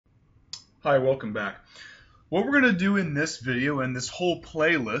Hi, welcome back. What we're going to do in this video and this whole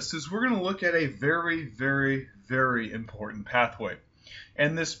playlist is we're going to look at a very important pathway.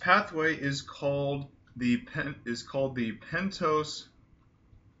 And this pathway is called the pentose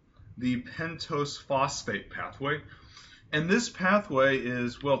phosphate pathway. And this pathway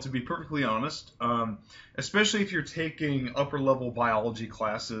is, well, to be perfectly honest, especially if you're taking upper level biology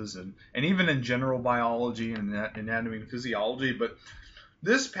classes and even in general biology and anatomy and physiology, but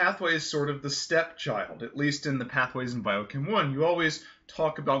this pathway is sort of the stepchild, at least in the pathways in Biochem 1. You always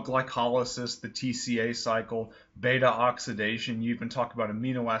talk about glycolysis, the TCA cycle, beta oxidation. You even talk about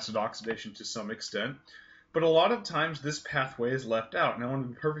amino acid oxidation to some extent. But a lot of times this pathway is left out, and I want to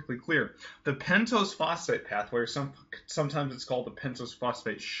be perfectly clear. The pentose phosphate pathway, or sometimes it's called the pentose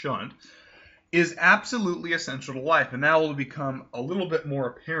phosphate shunt, is absolutely essential to life, and that will become a little bit more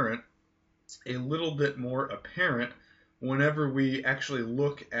apparent whenever we actually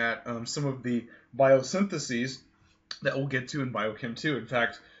look at some of the biosyntheses that we'll get to in Biochem 2. In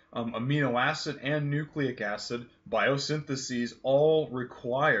fact, amino acid and nucleic acid biosyntheses all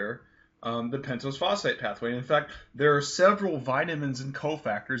require the pentose phosphate pathway. In fact, there are several vitamins and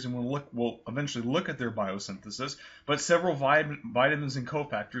cofactors, and we'll eventually look at their biosynthesis, but several vitamins and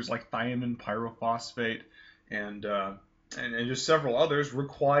cofactors like thiamine, pyrophosphate, and just several others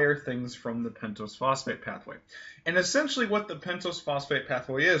require things from the pentose phosphate pathway. And essentially what the pentose phosphate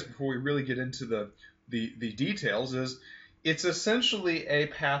pathway is, before we really get into the details, is it's essentially a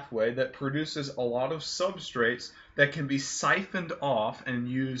pathway that produces a lot of substrates that can be siphoned off and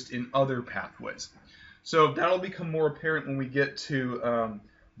used in other pathways. So that'll become more apparent when we get to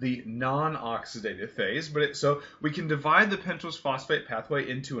the non-oxidative phase. So we can divide the pentose phosphate pathway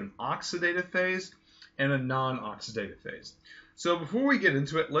into an oxidative phase and a non-oxidative phase. So before we get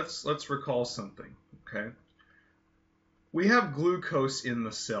into it, let's recall something, okay? We have glucose in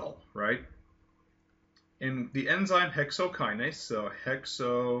the cell, right? And the enzyme hexokinase, so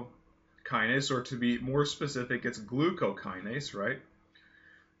hexokinase, or to be more specific, it's glucokinase, right?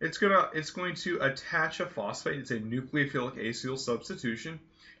 It's going to attach a phosphate. It's a nucleophilic acyl substitution.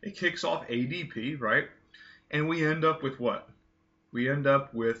 It kicks off ADP, right? And we end up with what? We end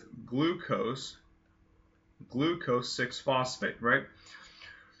up with glucose 6-phosphate, right?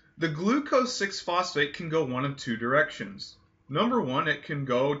 The glucose 6-phosphate can go one of two directions. Number one, it can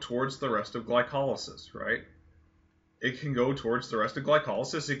go towards the rest of glycolysis, right? It can go towards the rest of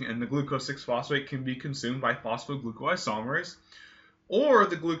glycolysis, and the glucose 6-phosphate can be consumed by phosphoglucoisomerase, or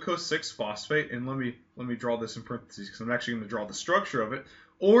the glucose 6-phosphate, and let me draw this in parentheses because I'm actually going to draw the structure of it,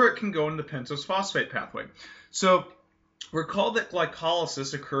 or it can go into the pentose phosphate pathway. So recall that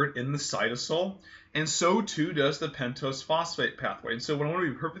glycolysis occurred in the cytosol, and so too does the pentose phosphate pathway. And so what I want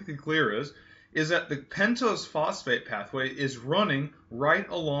to be perfectly clear is that the pentose phosphate pathway is running right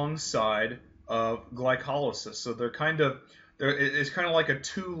alongside of glycolysis. So it's kind of like a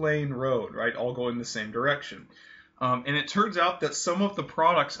two-lane road, right, all going the same direction. And it turns out that some of the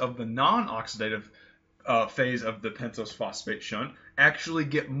products of the non-oxidative phase of the pentose phosphate shunt actually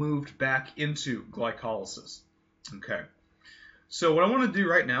get moved back into glycolysis. Okay. So what I want to do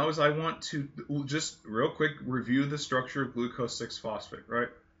right now is I want to just real quick review the structure of glucose 6-phosphate, right?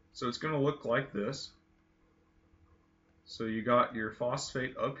 So it's going to look like this. So you got your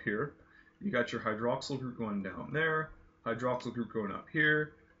phosphate up here. You got your hydroxyl group going down there, hydroxyl group going up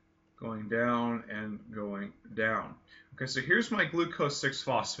here, going down and going down. Okay, so here's my glucose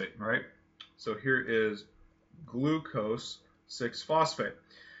 6-phosphate, right? So here is glucose 6-phosphate.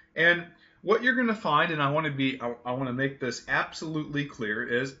 And what you're going to find, and I want to make this absolutely clear,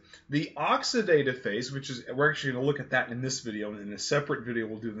 is the oxidative phase, which is, we're actually going to look at that in this video, and in a separate video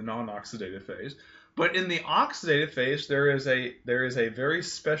we'll do the non-oxidative phase. But in the oxidative phase, there is a very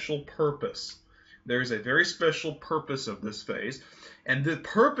special purpose. There is a very special purpose of this phase, and the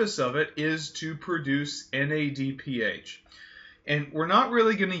purpose of it is to produce NADPH. And we're not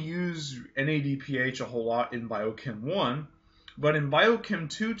really going to use NADPH a whole lot in Biochem 1, but in Biochem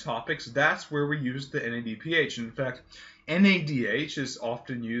 2 topics, that's where we use the NADPH. In fact, NADH is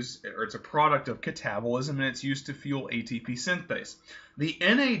often used, or it's a product of catabolism, and it's used to fuel ATP synthase. The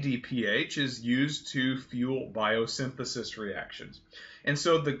NADPH is used to fuel biosynthesis reactions. And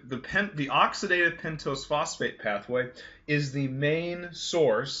so the oxidative pentose phosphate pathway is the main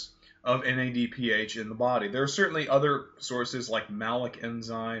source of NADPH in the body. There are certainly other sources like malic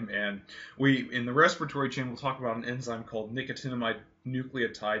enzyme, and in the respiratory chain we'll talk about an enzyme called nicotinamide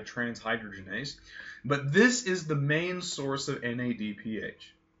nucleotide transhydrogenase. But this is the main source of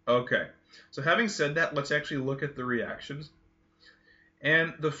NADPH. Okay, so having said that, let's actually look at the reactions.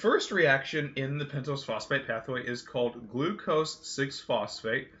 And the first reaction in the pentose phosphate pathway is called glucose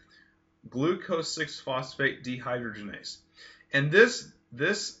 6-phosphate glucose 6-phosphate dehydrogenase. And this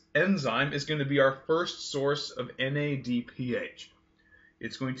enzyme is going to be our first source of NADPH.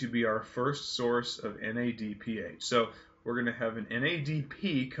 It's going to be our first source of NADPH. So we're going to have an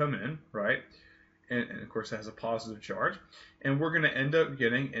NADP come in, right? And of course it has a positive charge. And we're going to end up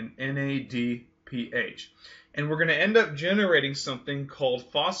getting an NADPH. And we're going to end up generating something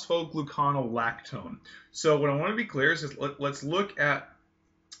called phosphogluconolactone. So what I want to be clear is let's look at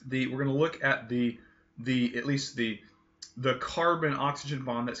we're going to look at at least the carbon oxygen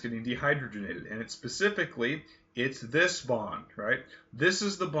bond that's getting dehydrogenated, and it's this bond, right? This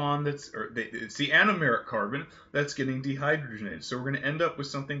is the bond it's the anomeric carbon that's getting dehydrogenated. So we're going to end up with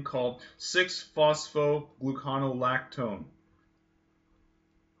something called 6-phosphogluconolactone.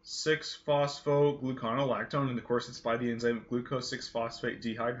 6-phosphogluconolactone, and of course it's by the enzyme glucose 6-phosphate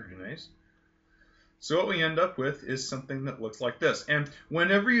dehydrogenase. So what we end up with is something that looks like this. And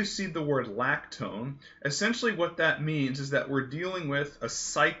whenever you see the word lactone, essentially what that means is that we're dealing with a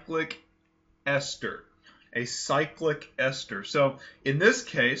cyclic ester. A cyclic ester. So in this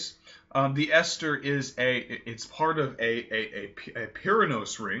case, the ester is it's part of a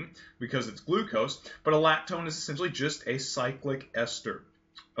pyranose ring because it's glucose, but a lactone is essentially just a cyclic ester.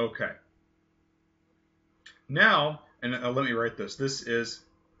 Okay. Now, and let me write this. This is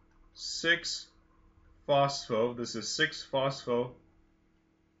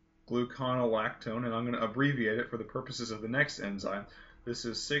 6-phosphogluconolactone, and I'm going to abbreviate it for the purposes of the next enzyme. This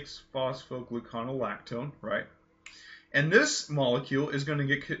is 6-phosphogluconolactone, right? And this molecule is going to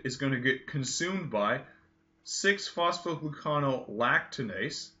get consumed by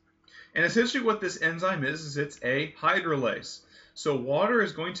 6-phosphogluconolactonase. And essentially what this enzyme is it's a hydrolase. So water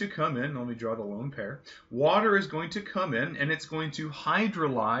is going to come in, let me draw the lone pair. Water is going to come in and it's going to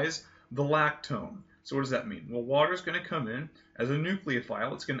hydrolyze the lactone. So what does that mean? Well, water is going to come in as a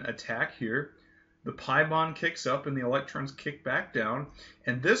nucleophile. It's going to attack here. The pi bond kicks up and the electrons kick back down.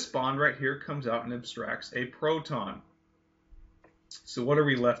 And this bond right here comes out and abstracts a proton. So what are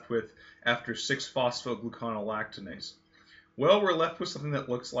we left with after 6-phosphogluconolactonase? Well, we're left with something that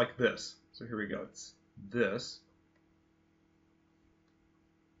looks like this. So here we go. It's this.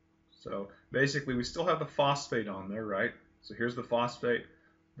 So basically we still have the phosphate on there, right? So here's the phosphate.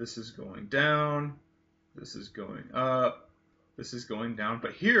 This is going down. This is going up. This is going down.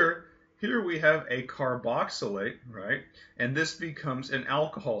 But here we have a carboxylate, right? And this becomes an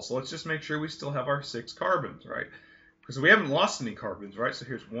alcohol. So let's just make sure we still have our 6 carbons, right? Because we haven't lost any carbons, right? So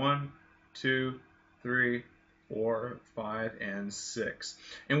here's 1, 2, 3, 4, 5, and 6.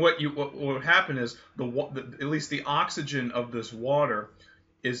 And what would happen is at least the oxygen of this water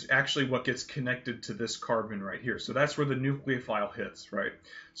is actually what gets connected to this carbon right here. So that's where the nucleophile hits, right?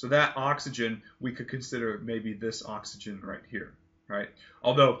 So that oxygen, we could consider maybe this oxygen right here, right?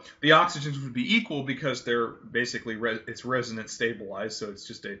 Although the oxygens would be equal because they're basically, it's resonance stabilized, so it's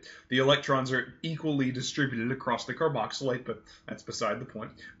just the electrons are equally distributed across the carboxylate, but that's beside the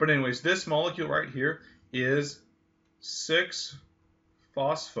point. But anyways, this molecule right here is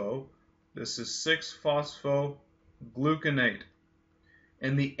 6-phospho. This is 6-phosphogluconate.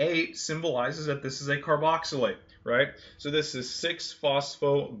 And the 8 symbolizes that this is a carboxylate, right? So this is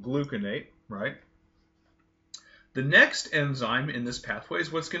 6-phosphogluconate, right? The next enzyme in this pathway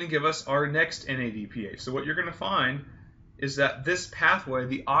is what's going to give us our next NADPH. So what you're going to find is that this pathway,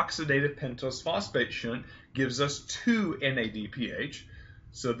 the oxidative pentose phosphate shunt, gives us 2 NADPH.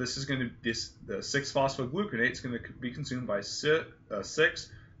 So this is going to the 6-phosphogluconate is going to be consumed by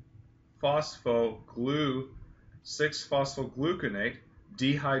 6-phosphogluconate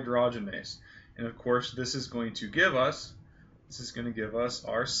dehydrogenase. And of course this is going to give us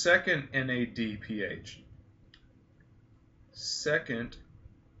our second NADPH. Second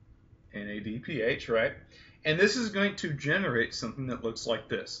NADPH, right? And this is going to generate something that looks like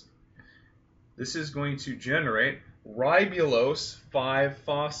this. This is going to generate ribulose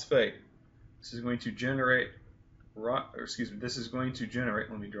 5-phosphate. This is going to generate let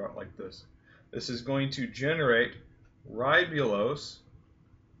me draw it like this. This is going to generate ribulose.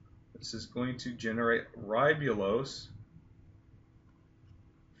 This is going to generate ribulose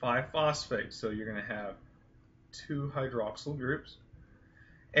 5-phosphate. So you're going to have 2 hydroxyl groups.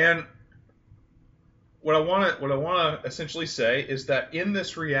 And what I want to essentially say is that in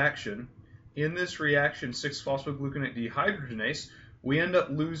this reaction 6-phosphogluconate dehydrogenase, we end up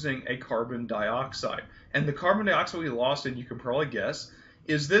losing a carbon dioxide. And the carbon dioxide we lost, and you can probably guess,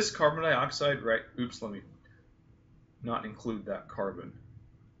 is this carbon dioxide, right? Oops, let me not include that carbon.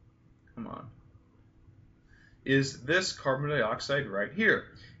 Come on. Is this carbon dioxide right here.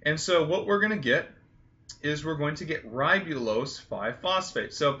 And so what we're going to get is we're going to get ribulose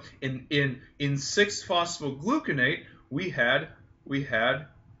 5-phosphate. So in 6-phosphogluconate, we had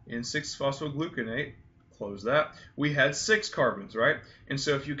in 6-phosphogluconate, close that, we had 6 carbons, right? And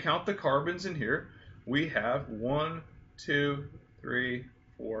so if you count the carbons in here, we have 1, 2, 3,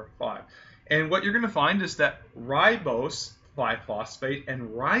 4, 5. And what you're going to find is that ribose 5-phosphate and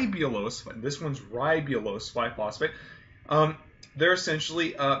ribulose, this one's ribulose 5-phosphate, they're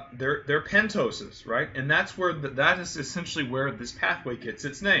essentially they're pentoses, right? And that's where that is essentially where this pathway gets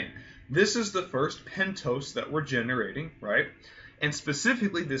its name. This is the first pentose that we're generating, right? And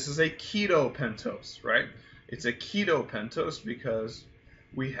specifically, this is a ketopentose, right? It's a ketopentose because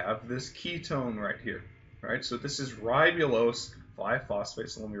we have this ketone right here, right? So this is ribulose 5-phosphate.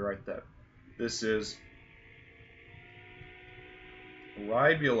 So let me write that. This is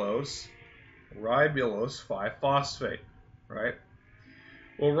ribulose 5-phosphate, right?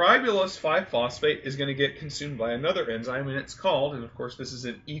 Well, ribulose 5-phosphate is going to get consumed by another enzyme, and it's called, and of course this is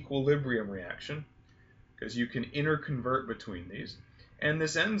an equilibrium reaction, because you can interconvert between these. And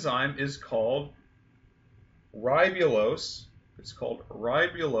this enzyme is called ribulose. It's called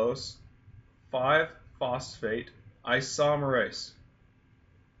ribulose 5-phosphate isomerase.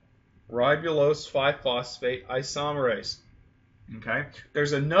 Ribulose 5-phosphate isomerase. Okay?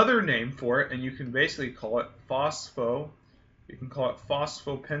 There's another name for it, and you can basically call it phosphopentose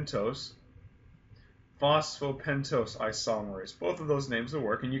isomerase. Both of those names will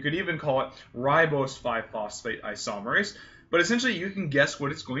work, and you could even call it ribose 5-phosphate isomerase. But essentially, you can guess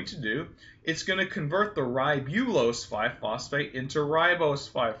what it's going to do. It's going to convert the ribulose 5-phosphate into ribose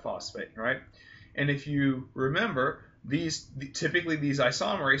 5-phosphate, right? And if you remember, typically these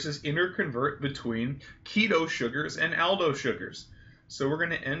isomerases interconvert between keto sugars and aldo sugars. So we're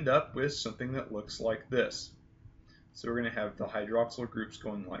going to end up with something that looks like this. So we're going to have the hydroxyl groups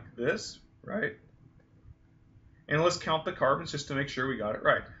going like this, right? And let's count the carbons just to make sure we got it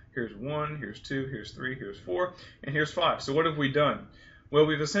right. Here's 1, here's 2, here's 3, here's 4, and here's 5. So what have we done? Well,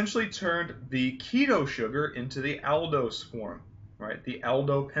 we've essentially turned the keto sugar into the aldose form, right? The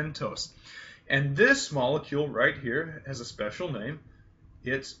aldopentose. And this molecule right here has a special name.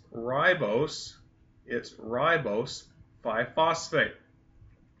 It's ribose 5-phosphate.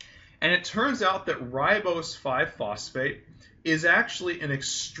 And it turns out that ribose 5-phosphate is actually an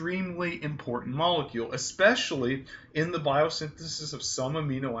extremely important molecule, especially in the biosynthesis of some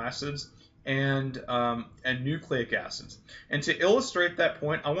amino acids and nucleic acids. And to illustrate that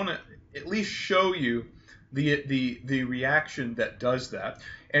point, I want to at least show you the reaction that does that.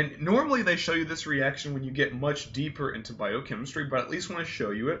 And normally they show you this reaction when you get much deeper into biochemistry, but I at least want to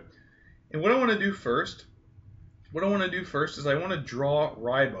show you it. And what I want to do first is I want to draw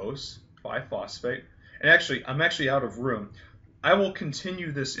ribose 5-phosphate. And actually, I'm actually out of room. I will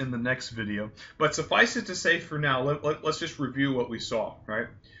continue this in the next video, but suffice it to say for now, let's just review what we saw, right?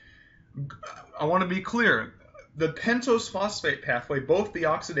 I want to be clear. The pentose phosphate pathway, both the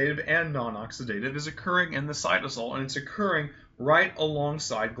oxidative and non-oxidative, is occurring in the cytosol, and it's occurring right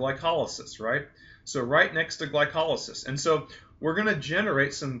alongside glycolysis, right? So right next to glycolysis. And so we're going to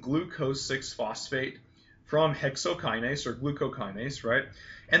generate some glucose 6-phosphate from hexokinase or glucokinase, right?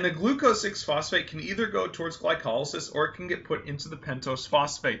 And the glucose 6-phosphate can either go towards glycolysis or it can get put into the pentose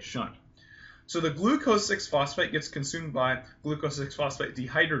phosphate shunt. So the glucose 6-phosphate gets consumed by glucose 6-phosphate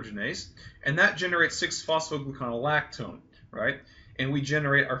dehydrogenase, and that generates 6-phosphogluconolactone, right? And we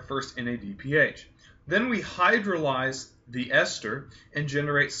generate our first NADPH. Then we hydrolyze the ester and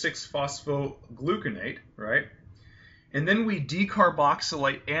generate 6-phosphogluconate, right? And then we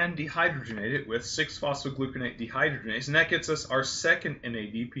decarboxylate and dehydrogenate it with 6-phosphogluconate dehydrogenase, and that gets us our second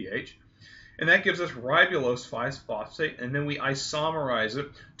NADPH. And that gives us ribulose 5-phosphate, and then we isomerize it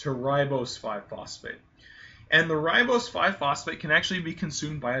to ribose 5-phosphate. And the ribose 5-phosphate can actually be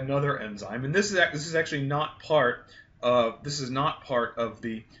consumed by another enzyme, and this is actually not part of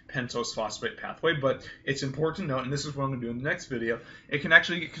the pentose phosphate pathway, but it's important to note, and this is what I'm going to do in the next video, it can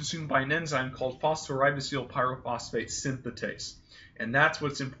actually get consumed by an enzyme called phosphoribosyl pyrophosphate synthetase. And that's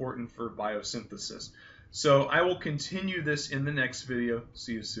what's important for biosynthesis. So I will continue this in the next video.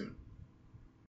 See you soon.